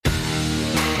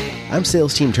I'm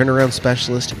sales team turnaround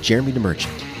specialist Jeremy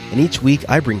DeMerchant, and each week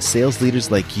I bring sales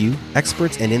leaders like you,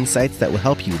 experts and insights that will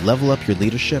help you level up your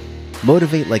leadership,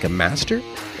 motivate like a master,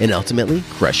 and ultimately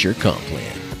crush your comp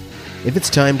plan. If it's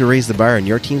time to raise the bar on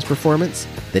your team's performance,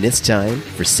 then it's time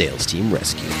for Sales Team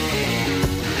Rescue.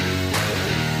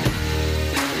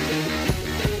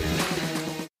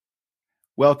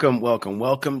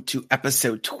 Welcome to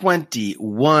episode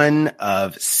 21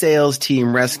 of Sales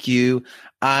Team Rescue.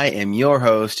 I am your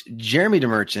host, Jeremy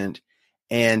DeMerchant,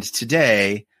 and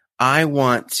today I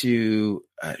want to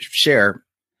share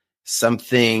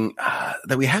something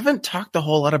that we haven't talked a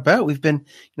whole lot about.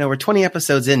 We're 20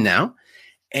 episodes in now,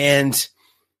 and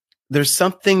there's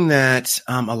something that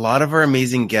a lot of our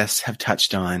amazing guests have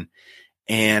touched on,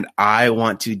 and I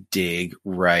want to dig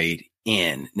right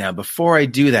in. Now, before I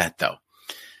do that, though,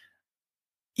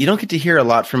 you don't get to hear a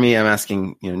lot from me.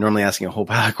 I'm normally asking a whole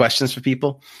pile of questions for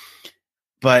people,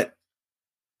 but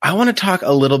I want to talk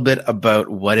a little bit about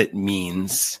what it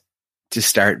means to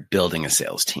start building a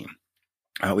sales team.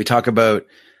 We talk about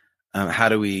how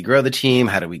do we grow the team?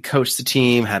 How do we coach the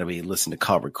team? How do we listen to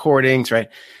call recordings, right?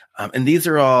 And these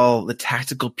are all the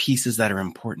tactical pieces that are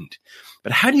important.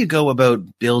 But how do you go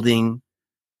about building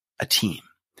a team?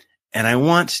 And I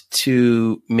want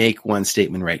to make one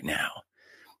statement right now,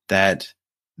 that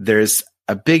there's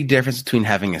a big difference between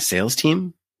having a sales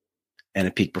team and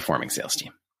a peak performing sales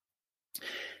team.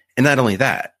 And not only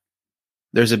that,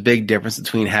 there's a big difference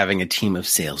between having a team of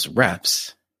sales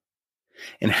reps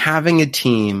and having a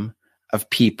team of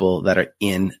people that are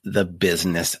in the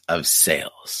business of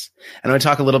sales. And I want to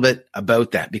talk a little bit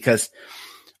about that, because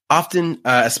often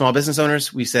as small business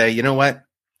owners, we say, you know what,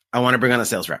 I want to bring on a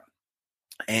sales rep.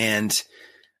 And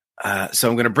so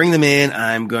I'm going to bring them in.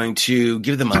 I'm going to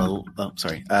give them going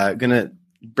to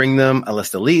bring them a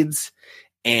list of leads,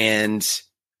 and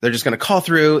they're just going to call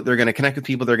through. They're going to connect with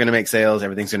people. They're going to make sales.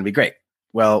 Everything's going to be great.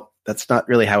 Well, that's not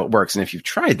really how it works. And if you've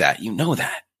tried that, you know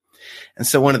that. And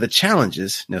so one of the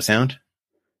challenges, no sound.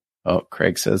 Oh,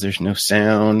 Craig says there's no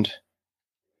sound.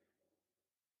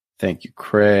 Thank you,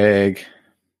 Craig.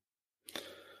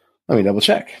 Let me double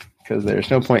check, because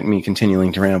there's no point in me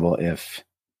continuing to ramble if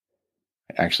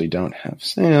I actually don't have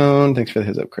sound. Thanks for the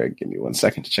heads up, Craig. Give me 1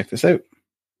 second to check this out.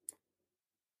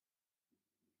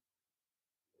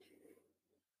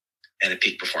 And a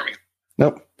peak performing.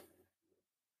 Nope.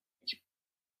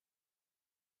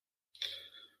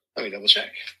 Let me double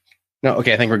check. No,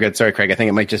 okay, I think we're good. Sorry, Craig. I think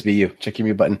it might just be you. Check your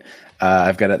mute button.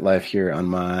 I've got it live here on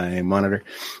my monitor.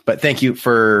 But thank you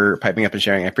for piping up and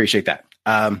sharing. I appreciate that.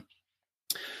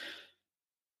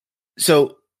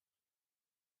 So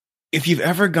if you've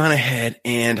ever gone ahead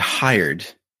and hired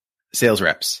sales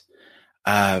reps,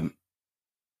 one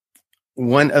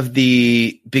of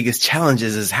the biggest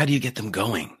challenges is, how do you get them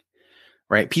going,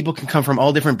 right? People can come from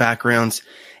all different backgrounds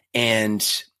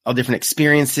and all different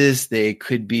experiences. They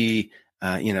could be,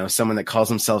 someone that calls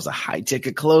themselves a high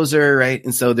ticket closer, right?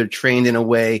 And so they're trained in a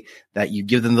way that you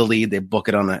give them the lead, they book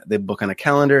on a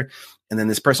calendar, and then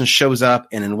this person shows up,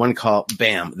 and in one call,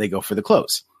 bam, they go for the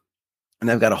close. And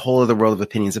I've got a whole other world of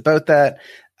opinions about that.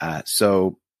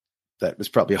 So that was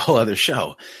probably a whole other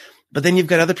show. But then you've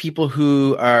got other people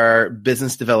who are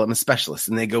business development specialists,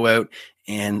 and they go out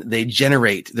and they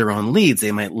generate their own leads.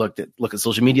 They might look at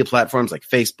social media platforms like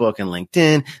Facebook and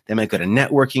LinkedIn. They might go to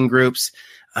networking groups.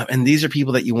 And these are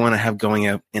people that you want to have going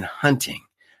out and hunting,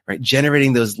 right?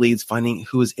 Generating those leads, finding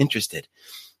who is interested.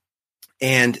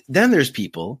 And then there's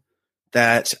people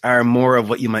that are more of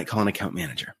what you might call an account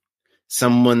manager.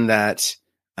 Someone that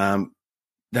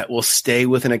will stay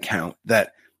with an account,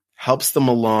 that helps them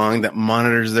along, that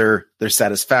monitors their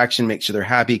satisfaction, makes sure they're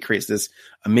happy, creates this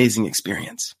amazing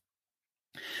experience.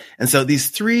 And so these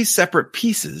three separate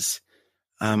pieces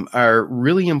are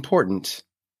really important,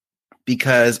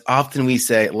 because often we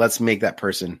say, let's make that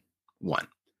person one.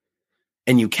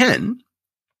 And you can,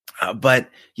 but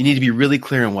you need to be really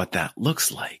clear on what that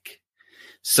looks like.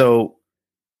 So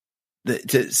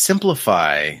to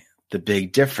simplify, the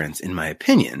big difference, in my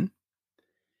opinion,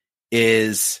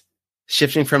 is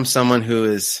shifting from someone who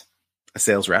is a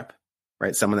sales rep,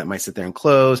 right? Someone that might sit there and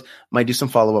close, might do some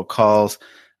follow-up calls,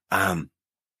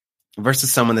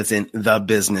 versus someone that's in the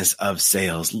business of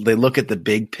sales. They look at the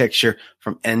big picture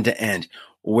from end to end.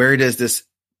 Where does this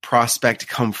prospect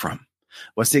come from?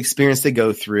 What's the experience they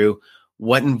go through?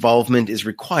 What involvement is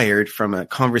required from a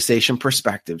conversation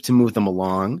perspective to move them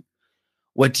along?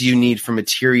 What do you need for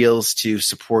materials to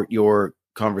support your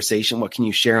conversation? What can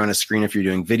you share on a screen if you're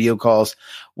doing video calls?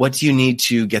 What do you need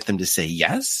to get them to say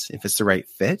yes, if it's the right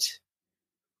fit?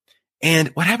 And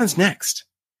what happens next?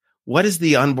 What is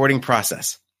the onboarding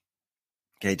process?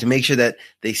 Okay. To make sure that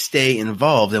they stay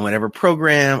involved in whatever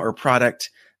program or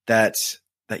product that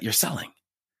you're selling.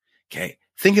 Okay.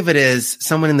 Think of it as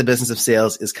someone in the business of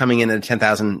sales is coming in at a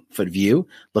 10,000 foot view,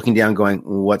 looking down, going,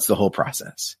 what's the whole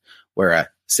process? Where a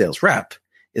sales rep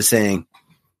is saying,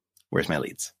 where's my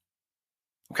leads?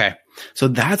 Okay. So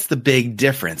that's the big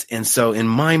difference. And so in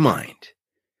my mind,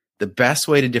 the best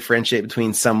way to differentiate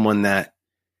between someone that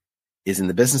is in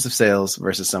the business of sales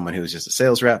versus someone who is just a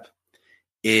sales rep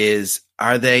is,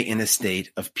 are they in a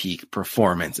state of peak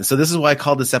performance? And so this is why I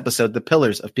called this episode The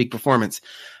Pillars of Peak Performance.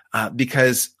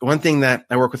 Because one thing that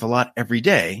I work with a lot every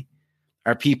day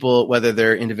are people, whether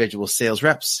they're individual sales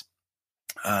reps,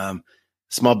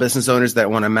 small business owners that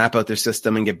want to map out their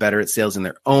system and get better at sales in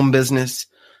their own business,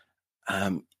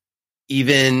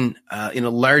 even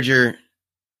larger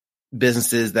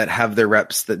businesses that have their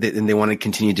reps and they want to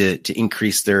continue to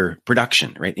increase their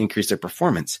production, right? Increase their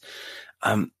performance.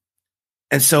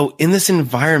 And so in this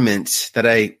environment that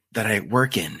I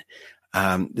work in,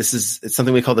 it's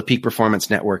something we call the Peak Performance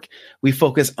Network. We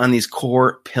focus on these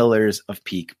core pillars of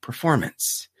peak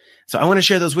performance. So I want to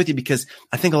share those with you because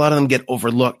I think a lot of them get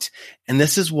overlooked. And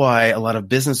this is why a lot of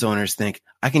business owners think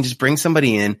I can just bring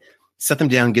somebody in, set them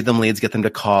down, give them leads, get them to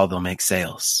call, they'll make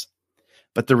sales.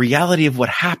 But the reality of what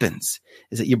happens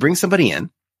is that you bring somebody in,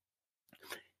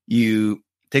 you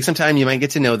take some time, you might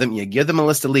get to know them, you give them a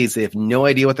list of leads, they have no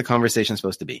idea what the conversation is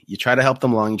supposed to be. You try to help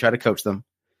them along, you try to coach them,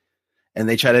 and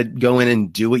they try to go in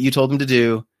and do what you told them to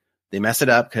do. They mess it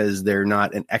up because they're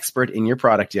not an expert in your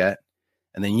product yet.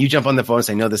 And then you jump on the phone and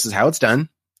say, no, this is how it's done. And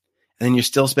then you're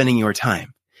still spending your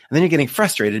time. And then you're getting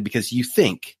frustrated because you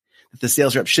think that the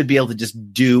sales rep should be able to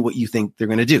just do what you think they're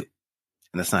going to do.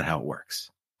 And that's not how it works.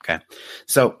 Okay.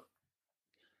 So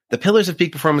the pillars of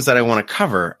peak performance that I want to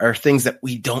cover are things that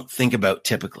we don't think about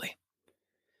typically.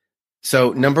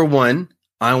 So number one,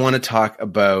 I want to talk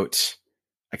about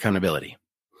accountability.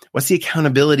 What's the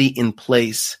accountability in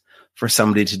place for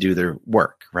somebody to do their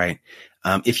work, right?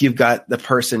 If you've got the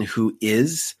person who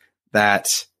is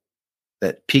that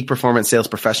peak performance sales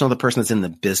professional, the person that's in the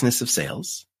business of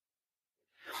sales,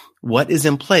 what is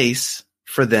in place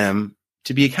for them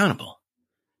to be accountable?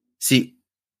 See,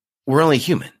 we're only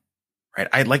human, right?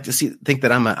 I'd like to think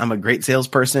that I'm a great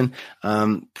salesperson,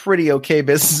 pretty okay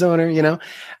business owner,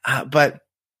 but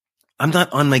I'm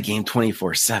not on my game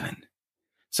 24/7.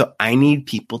 So I need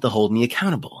people to hold me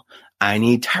accountable. I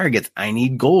need targets. I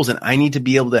need goals, and I need to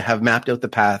be able to have mapped out the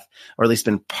path, or at least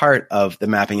been part of the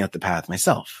mapping out the path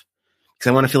myself, because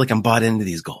I want to feel like I'm bought into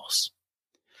these goals.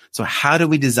 So how do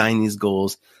we design these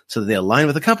goals so that they align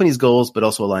with the company's goals, but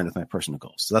also align with my personal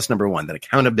goals? So that's number one, that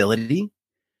accountability.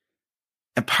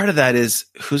 And part of that is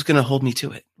who's going to hold me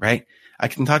to it, right? I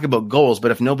can talk about goals,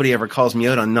 but if nobody ever calls me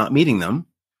out on not meeting them,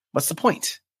 what's the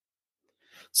point?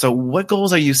 So what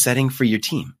goals are you setting for your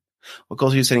team? What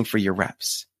goals are you setting for your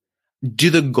reps? Do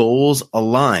the goals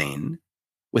align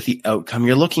with the outcome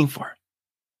you're looking for?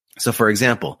 So for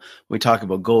example, when we talk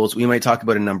about goals, we might talk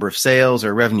about a number of sales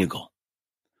or revenue goal.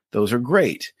 Those are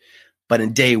great. But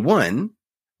in day one,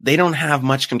 they don't have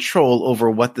much control over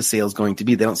what the sale is going to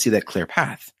be. They don't see that clear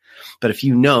path. But if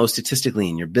you know statistically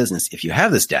in your business, if you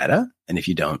have this data, and if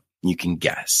you don't, you can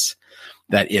guess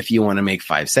that if you want to make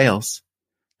 5 sales,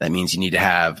 that means you need to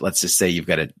have, let's just say you've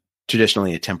got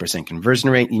traditionally a 10% conversion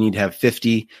rate. You need to have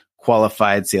 50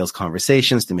 qualified sales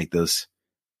conversations to make those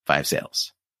 5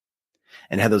 sales.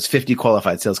 And have those 50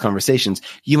 qualified sales conversations,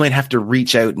 you might have to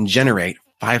reach out and generate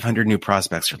 500 new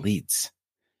prospects or leads.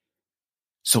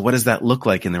 So what does that look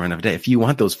like in the run of a day? If you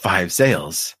want those 5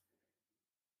 sales,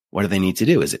 what do they need to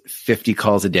do? Is it 50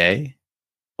 calls a day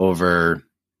over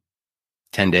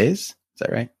 10 days? Is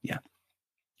that right? Yeah.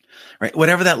 Right.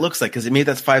 Whatever that looks like, because maybe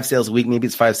that's 5 sales a week, maybe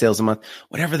it's 5 sales a month,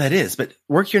 whatever that is, but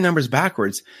work your numbers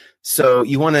backwards. So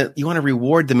you want to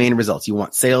reward the main results. You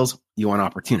want sales, you want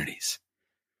opportunities.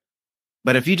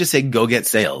 But if you just say, go get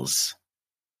sales,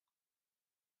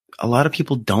 a lot of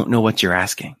people don't know what you're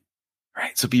asking,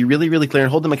 right? So be really, really clear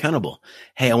and hold them accountable.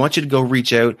 Hey, I want you to go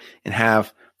reach out and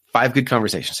have 5 good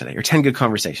conversations today, or 10 good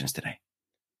conversations today.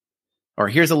 Or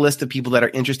here's a list of people that are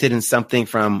interested in something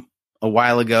from a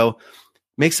while ago.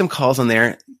 Make some calls on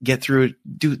there, get through it,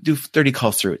 do 30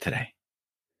 calls through it today.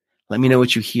 Let me know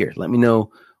what you hear. Let me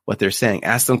know what they're saying.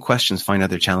 Ask them questions, find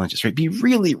other challenges, right? Be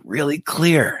really, really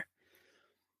clear.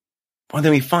 One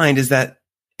thing we find is that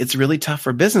it's really tough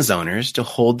for business owners to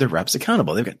hold their reps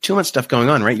accountable. They've got too much stuff going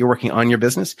on, right? You're working on your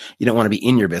business. You don't want to be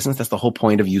in your business. That's the whole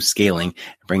point of you scaling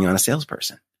and bringing on a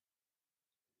salesperson.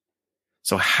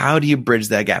 So how do you bridge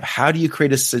that gap? How do you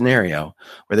create a scenario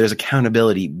where there's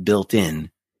accountability built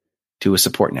in to a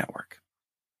support network?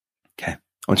 Okay. I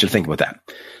want you to think about that.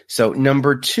 So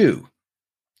number 2,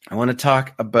 I want to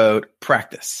talk about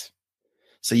practice.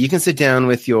 So you can sit down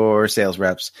with your sales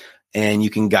reps and you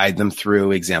can guide them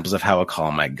through examples of how a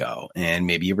call might go. And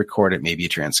maybe you record it, maybe you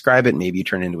transcribe it, maybe you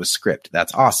turn it into a script.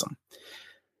 That's awesome.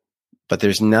 But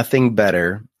there's nothing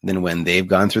better than when they've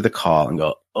gone through the call and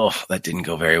go, oh, that didn't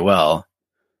go very well.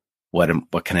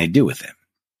 What can I do with it?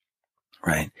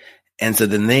 Right. And so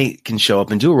then they can show up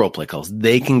and do role play calls.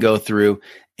 They can go through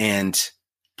and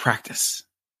practice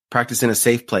in a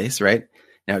safe place, right?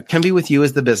 Now it can be with you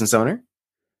as the business owner.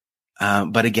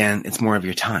 But again, it's more of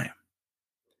your time.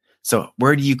 So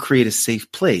where do you create a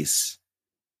safe place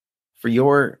for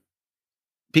your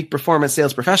peak performance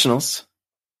sales professionals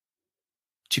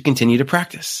to continue to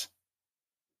practice?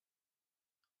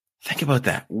 Think about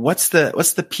that. What's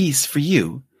the piece for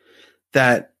you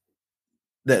that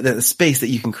the space that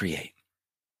you can create?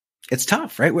 It's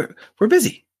tough, right? We're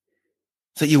busy.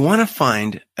 So you want to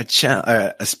find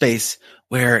a space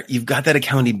where you've got that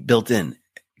accountability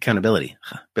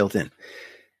built in.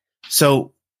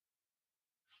 So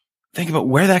think about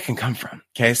where that can come from.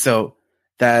 Okay. So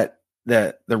that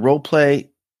the role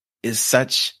play is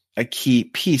such a key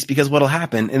piece, because what'll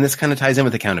happen, and this kind of ties in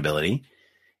with accountability,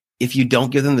 if you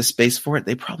don't give them the space for it,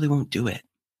 they probably won't do it.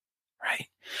 Right.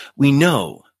 We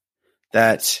know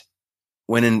that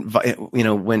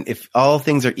if all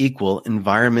things are equal,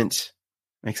 environment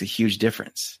makes a huge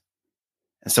difference.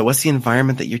 And so what's the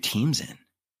environment that your team's in?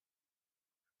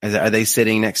 Are they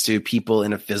sitting next to people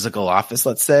in a physical office,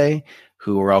 let's say,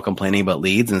 who are all complaining about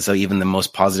leads, and so even the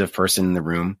most positive person in the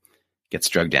room gets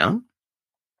drugged down?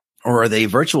 Or are they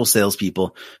virtual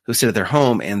salespeople who sit at their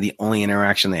home and the only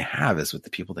interaction they have is with the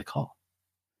people they call?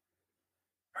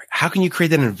 How can you create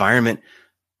that environment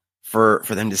for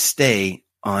them to stay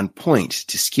on point,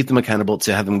 to keep them accountable,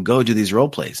 to have them go do these role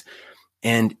plays?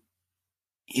 And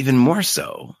even more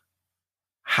so,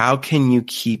 how can you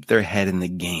keep their head in the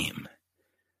game?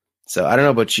 So I don't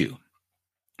know about you,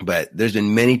 but there's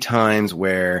been many times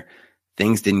where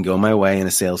things didn't go my way in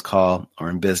a sales call or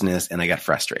in business, and I got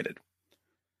frustrated.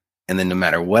 And then no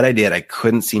matter what I did, I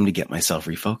couldn't seem to get myself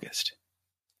refocused.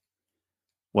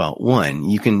 Well, one,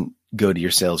 you can go to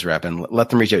your sales rep and let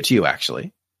them reach out to you,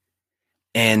 actually,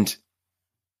 and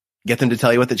get them to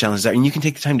tell you what the challenges are. And you can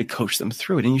take the time to coach them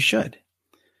through it, and you should.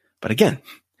 But again,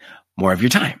 more of your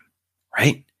time,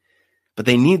 right? But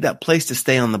they need that place to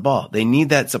stay on the ball. They need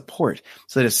that support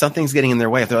so that if something's getting in their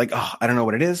way, if they're like, oh, I don't know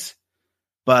what it is,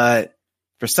 but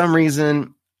for some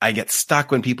reason, I get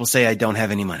stuck when people say I don't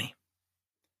have any money,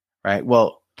 right?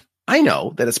 Well, I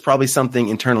know that it's probably something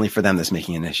internally for them that's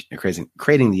making an issue,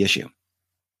 creating the issue.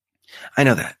 I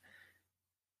know that.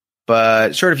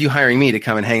 But short of you hiring me to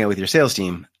come and hang out with your sales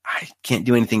team, I can't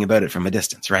do anything about it from a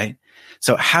distance, right?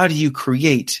 So how do you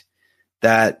create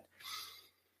that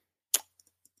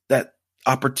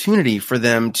opportunity for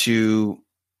them to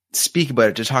speak about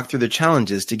it, to talk through their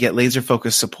challenges, to get laser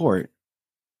focused support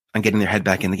on getting their head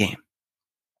back in the game?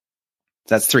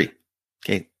 That's 3.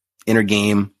 Okay. Inner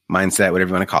game, mindset, whatever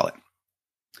you want to call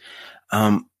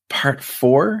it. Part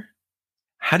 4,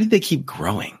 how do they keep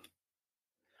growing?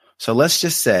 So let's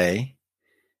just say,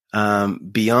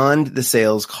 beyond the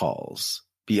sales calls,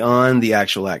 beyond the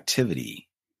actual activity,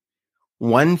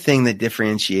 one thing that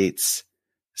differentiates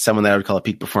someone that I would call a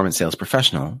peak performance sales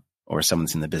professional, or someone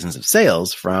that's in the business of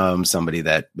sales, from somebody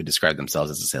that would describe themselves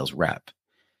as a sales rep,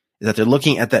 is that they're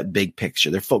looking at that big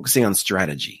picture. They're focusing on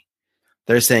strategy.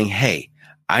 They're saying, hey,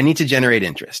 I need to generate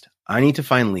interest. I need to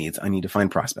find leads. I need to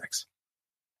find prospects.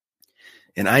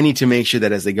 And I need to make sure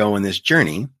that as they go on this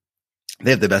journey, they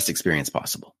have the best experience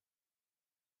possible.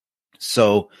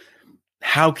 So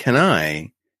how can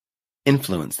I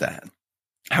influence that?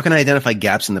 How can I identify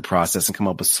gaps in the process and come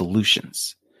up with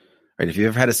solutions? Right? If you've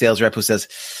ever had a sales rep who says,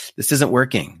 this isn't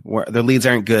working, their leads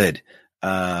aren't good,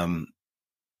 and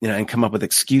come up with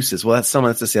excuses. Well, that's someone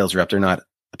that's a sales rep. They're not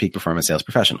a peak performance sales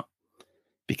professional,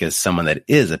 because someone that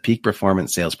is a peak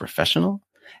performance sales professional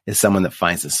is someone that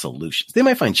finds the solutions. They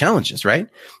might find challenges, right?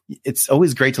 It's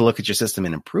always great to look at your system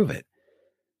and improve it.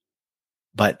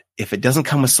 But if it doesn't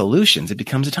come with solutions, it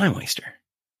becomes a time waster.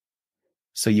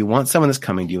 So you want someone that's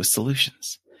coming to you with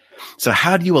solutions. So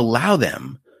how do you allow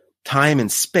them time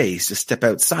and space to step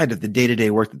outside of the day-to-day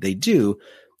work that they do,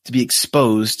 to be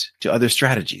exposed to other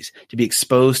strategies, to be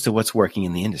exposed to what's working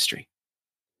in the industry?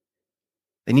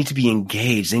 They need to be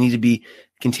engaged. They need to be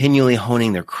continually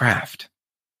honing their craft.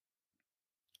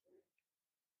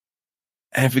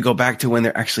 And if we go back to when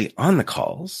they're actually on the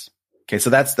calls, okay, so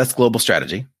that's global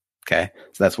strategy. Okay,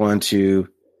 so that's 1, 2,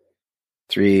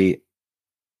 3,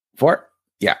 4.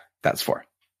 Yeah, that's 4.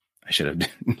 I should have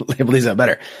labeled these out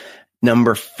better.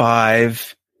 Number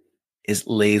 5 is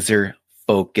laser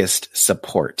focused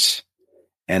support.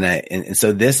 And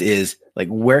so this is like,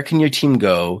 where can your team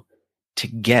go to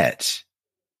get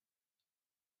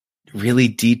really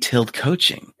detailed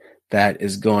coaching that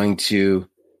is going to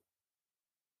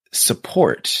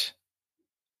support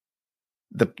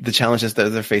the challenges that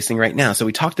they're facing right now? So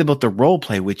we talked about the role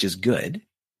play, which is good,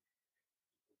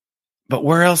 but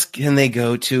where else can they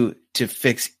go to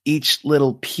fix each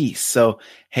little piece? So,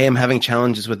 hey, I'm having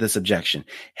challenges with this objection.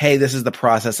 Hey, this is the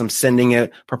process. I'm sending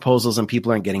out proposals and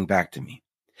people aren't getting back to me.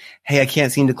 Hey, I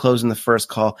can't seem to close in the first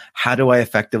call. How do I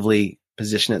effectively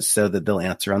position it so that they'll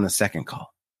answer on the second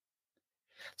call?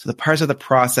 So the parts of the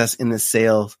process in the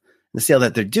sale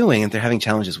that they're doing and they're having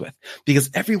challenges with,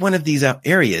 because every one of these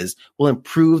areas will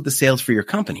improve the sales for your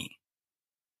company.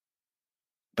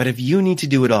 But if you need to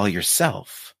do it all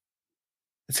yourself,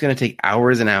 it's going to take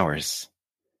hours and hours.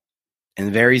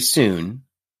 And very soon,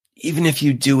 even if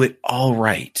you do it all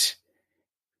right,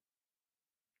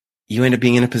 you end up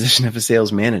being in a position of a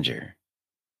sales manager,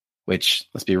 which,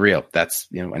 let's be real, that's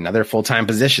another full-time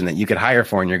position that you could hire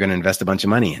for and you're going to invest a bunch of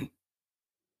money in.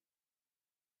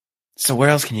 So where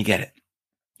else can you get it?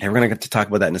 And we're going to get to talk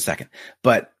about that in a second.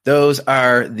 But those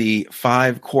are the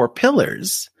 5 core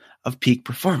pillars of peak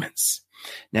performance.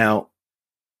 Now,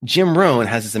 Jim Rohn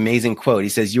has this amazing quote. He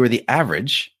says, you are the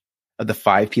average of the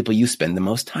 5 people you spend the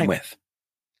most time with.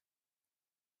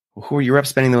 Well, who are your reps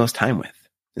spending the most time with?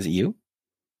 Is it you?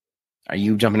 Are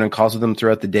you jumping on calls with them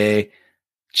throughout the day,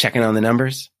 checking on the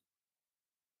numbers?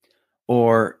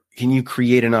 Or can you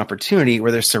create an opportunity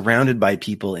where they're surrounded by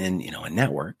people in, a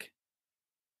network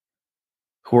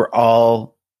who are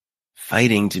all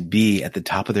fighting to be at the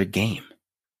top of their game?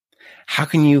 How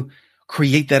can you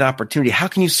create that opportunity? How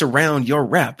can you surround your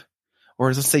rep,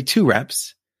 or let's say 2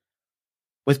 reps,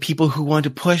 with people who want to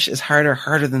push as hard or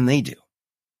harder than they do?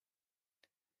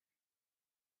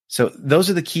 So those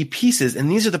are the key pieces,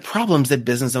 and these are the problems that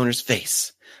business owners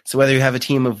face. So whether you have a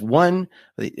team of 1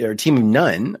 or a team of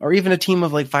none, or even a team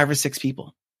of like 5 or 6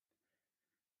 people,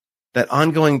 that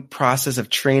ongoing process of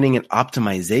training and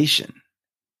optimization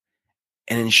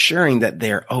and ensuring that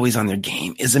they are always on their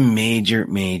game is a major,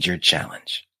 major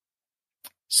challenge.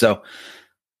 So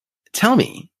tell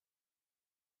me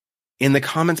in the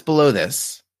comments below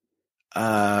this,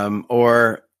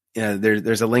 or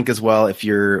there's a link as well if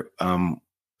you're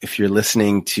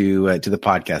listening to the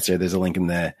podcast. There's a link in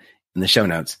the show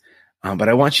notes. But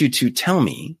I want you to tell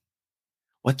me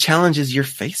what challenges you're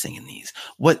facing in these.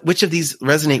 Which of these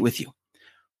resonate with you?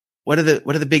 What are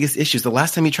the biggest issues? The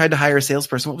last time you tried to hire a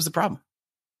salesperson, what was the problem?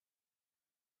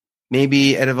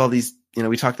 Maybe out of all these,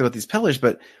 we talked about these pillars,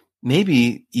 but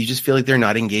maybe you just feel like they're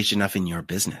not engaged enough in your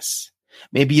business.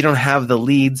 Maybe you don't have the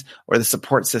leads or the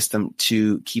support system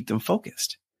to keep them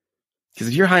focused. Because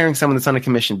if you're hiring someone that's on a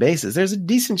commission basis, there's a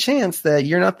decent chance that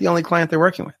you're not the only client they're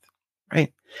working with,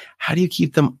 right? How do you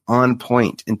keep them on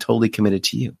point and totally committed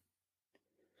to you?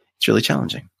 It's really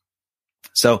challenging.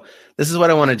 So this is what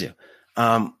I want to do.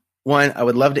 1, I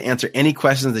would love to answer any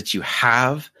questions that you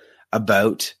have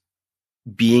about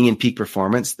being in peak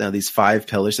performance. Now, these 5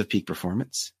 pillars of peak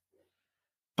performance.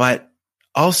 But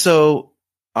also,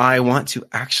 I want to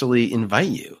actually invite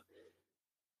you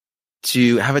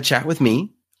to have a chat with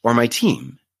me or my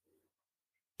team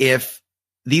if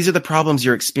these are the problems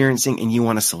you're experiencing and you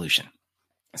want a solution.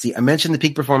 See, I mentioned the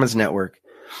Peak Performance Network,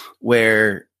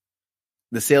 where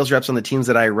the sales reps on the teams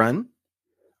that I run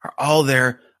are all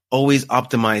there always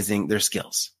optimizing their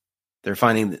skills. They're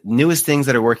finding the newest things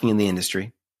that are working in the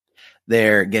industry.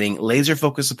 They're getting laser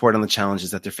focused support on the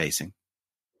challenges that they're facing.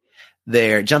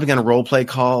 They're jumping on role play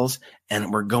calls,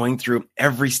 and we're going through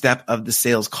every step of the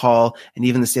sales call and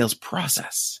even the sales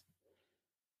process.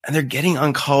 And they're getting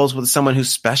on calls with someone who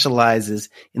specializes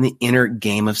in the inner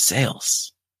game of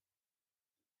sales.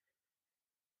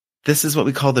 This is what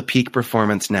we call the Peak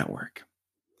Performance Network.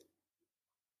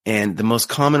 And the most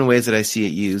common ways that I see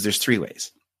it used, there's 3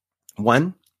 ways.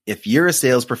 1, if you're a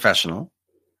sales professional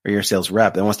or you're a sales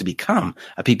rep that wants to become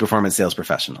a peak performance sales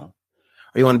professional,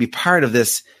 or you want to be part of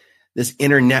this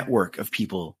inner network of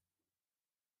people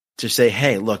to say,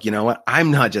 hey, look, you know what?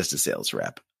 I'm not just a sales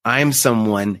rep. I'm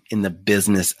someone in the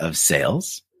business of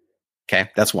sales. Okay,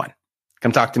 that's 1.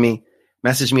 Come talk to me.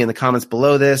 Message me in the comments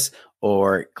below this,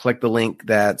 or click the link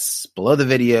that's below the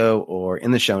video or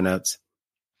in the show notes.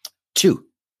 2,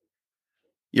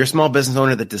 you're a small business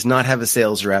owner that does not have a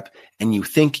sales rep and you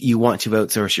think you want to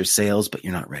outsource your sales, but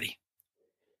you're not ready.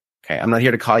 Okay, I'm not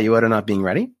here to call you out on not being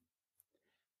ready,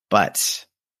 but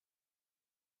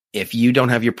if you don't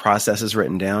have your processes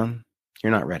written down,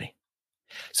 you're not ready.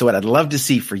 So what I'd love to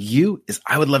see for you is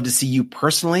I would love to see you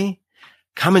personally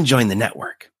come and join the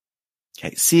network.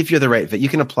 Okay. See if you're the right fit. You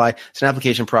can apply. It's an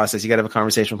application process. You got to have a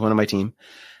conversation with one of my team.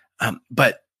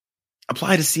 But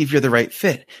apply to see if you're the right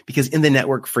fit, because in the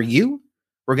network for you,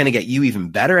 we're going to get you even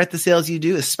better at the sales you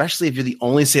do, especially if you're the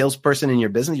only salesperson in your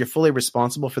business. You're fully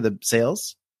responsible for the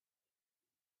sales.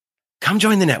 Come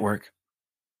join the network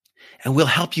and we'll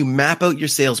help you map out your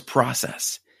sales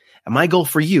process. And my goal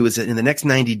for you is that in the next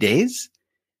 90 days,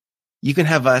 you can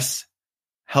have us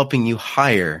helping you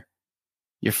hire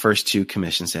your first 2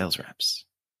 commission sales reps.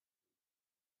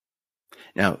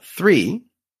 Now, 3,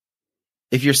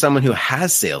 if you're someone who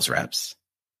has sales reps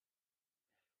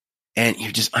and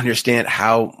you just understand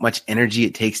how much energy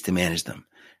it takes to manage them,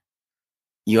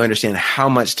 you understand how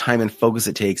much time and focus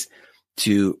it takes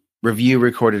to review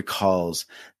recorded calls,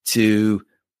 to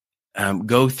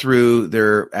go through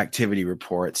their activity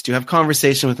reports, to have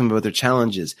conversation with them about their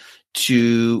challenges,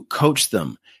 to coach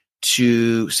them,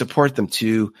 to support them,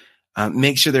 to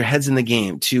make sure their head's in the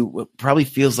game, to what probably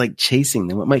feels like chasing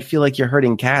them, what might feel like you're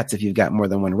herding cats if you've got more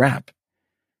than one rep.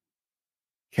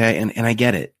 Okay. And I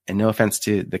get it. And no offense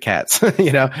to the cats,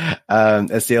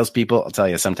 as salespeople, I'll tell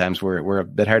you, sometimes we're a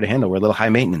bit hard to handle. We're a little high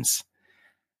maintenance.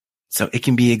 So it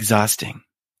can be exhausting.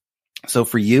 So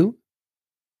for you,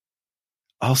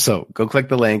 also go click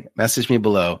the link, message me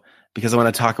below, because I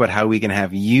want to talk about how we can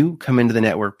have you come into the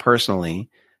network personally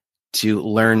to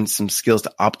learn some skills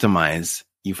to optimize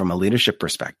you from a leadership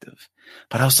perspective.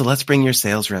 But also let's bring your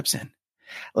sales reps in.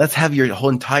 Let's have your whole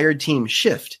entire team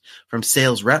shift from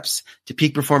sales reps to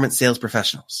peak performance sales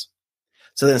professionals.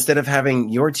 So that instead of having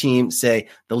your team say,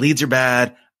 the leads are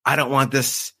bad, I don't want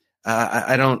this,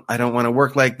 I don't want to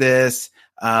work like this,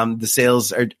 the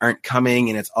sales aren't coming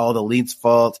and it's all the leads'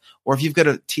 fault. Or if you've got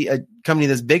a company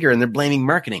that's bigger and they're blaming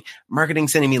marketing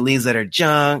sending me leads that are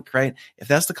junk, right? If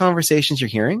that's the conversations you're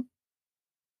hearing,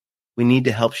 we need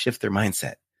to help shift their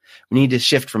mindset. We need to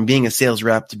shift from being a sales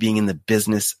rep to being in the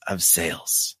business of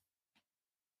sales.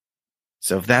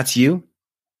 So if that's you,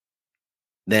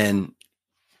 then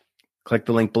click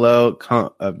the link below,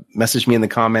 message me in the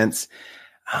comments.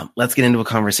 Let's get into a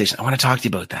conversation. I want to talk to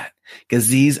you about that because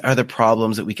these are the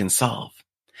problems that we can solve.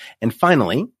 And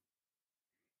finally,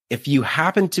 if you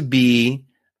happen to be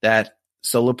that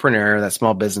solopreneur, that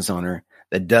small business owner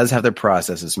that does have their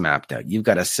processes mapped out, you've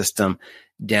got a system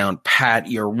down pat,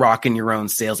 you're rocking your own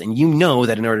sales, and you know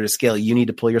that in order to scale, you need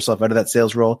to pull yourself out of that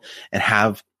sales role and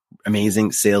have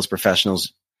amazing sales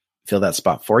professionals fill that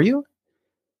spot for you,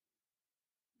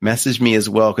 message me as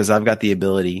well, because I've got the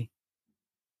ability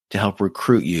to help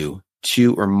recruit you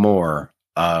 2 or more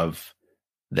of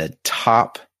the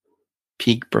top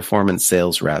peak performance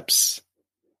sales reps,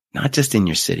 not just in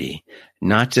your city,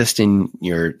 not just in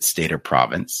your state or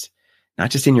province, not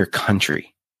just in your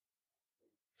country.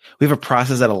 We have a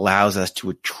process that allows us to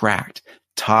attract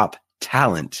top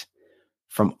talent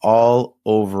from all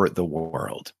over the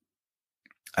world.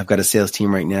 I've got a sales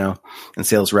team right now and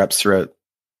sales reps throughout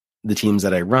the teams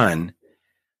that I run,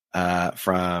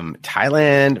 from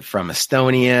Thailand, from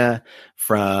Estonia,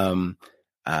 from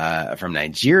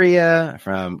Nigeria,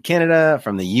 from Canada,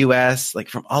 from the US, like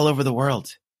from all over the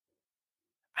world.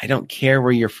 I don't care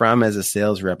where you're from as a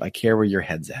sales rep. I care where your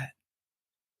head's at.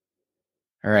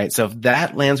 All right. So if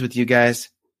that lands with you guys,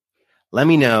 let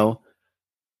me know.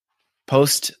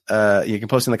 You can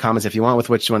post in the comments if you want with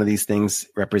which one of these things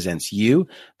represents you,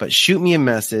 but shoot me a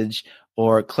message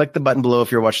or click the button below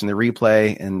if you're watching the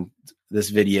replay and this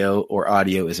video or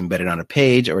audio is embedded on a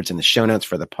page or it's in the show notes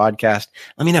for the podcast.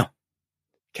 Let me know.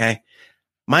 Okay.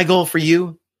 My goal for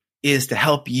you is to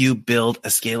help you build a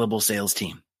scalable sales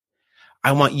team.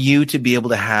 I want you to be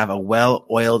able to have a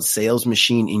well-oiled sales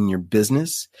machine in your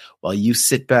business while you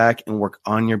sit back and work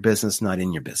on your business, not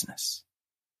in your business.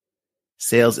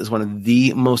 Sales is one of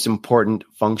the most important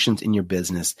functions in your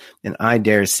business, and I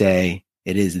dare say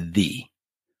it is the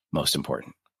most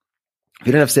important. If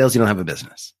you don't have sales, you don't have a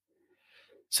business.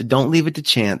 So don't leave it to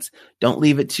chance. Don't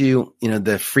leave it to,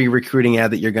 the free recruiting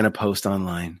ad that you're going to post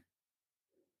online.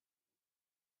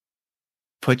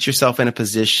 Put yourself in a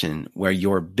position where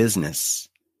your business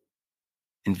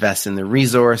invests in the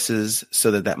resources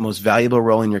so that that most valuable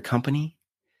role in your company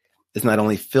is not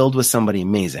only filled with somebody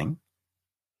amazing,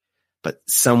 but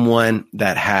someone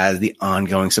that has the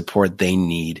ongoing support they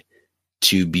need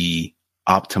to be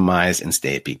optimized and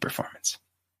stay at peak performance.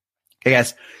 Okay,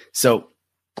 guys. So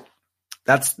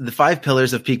that's the 5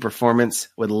 pillars of peak performance.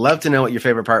 Would love to know what your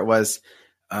favorite part was.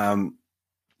 To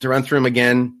run through them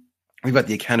again, we've got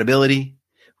the accountability.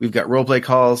 We've got role play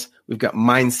calls. We've got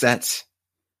mindset.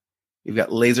 We've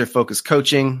got laser focused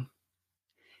coaching.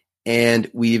 And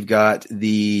we've got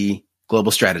the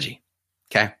global strategy.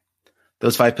 Okay.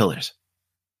 Those 5 pillars.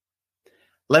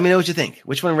 Let me know what you think.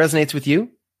 Which one resonates with you?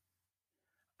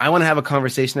 I want to have a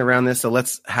conversation around this, so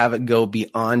let's have it go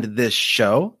beyond this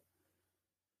show.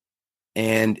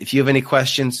 And if you have any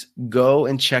questions, go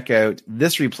and check out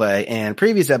this replay and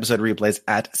previous episode replays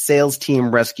at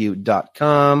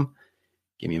salesteamrescue.com.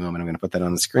 Give me a moment. I'm going to put that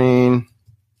on the screen.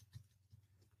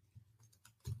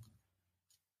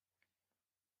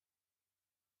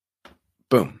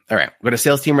 Boom. All right. Go to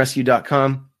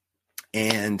salesteamrescue.com.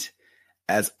 And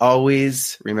as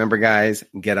always, remember, guys,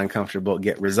 get uncomfortable,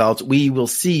 get results. We will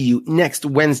see you next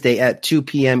Wednesday at 2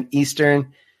 p.m.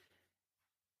 Eastern.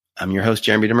 I'm your host,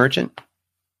 Jeremy DeMerchant.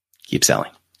 Keep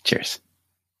selling. Cheers.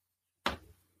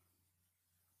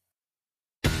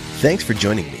 Thanks for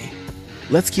joining me.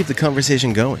 Let's keep the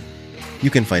conversation going.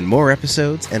 You can find more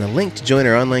episodes and a link to join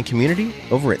our online community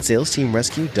over at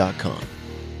salesteamrescue.com.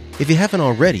 If you haven't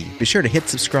already, be sure to hit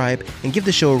subscribe and give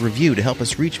the show a review to help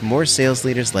us reach more sales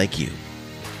leaders like you.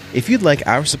 If you'd like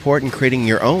our support in creating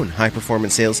your own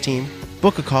high-performance sales team,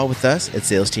 book a call with us at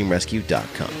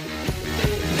salesteamrescue.com.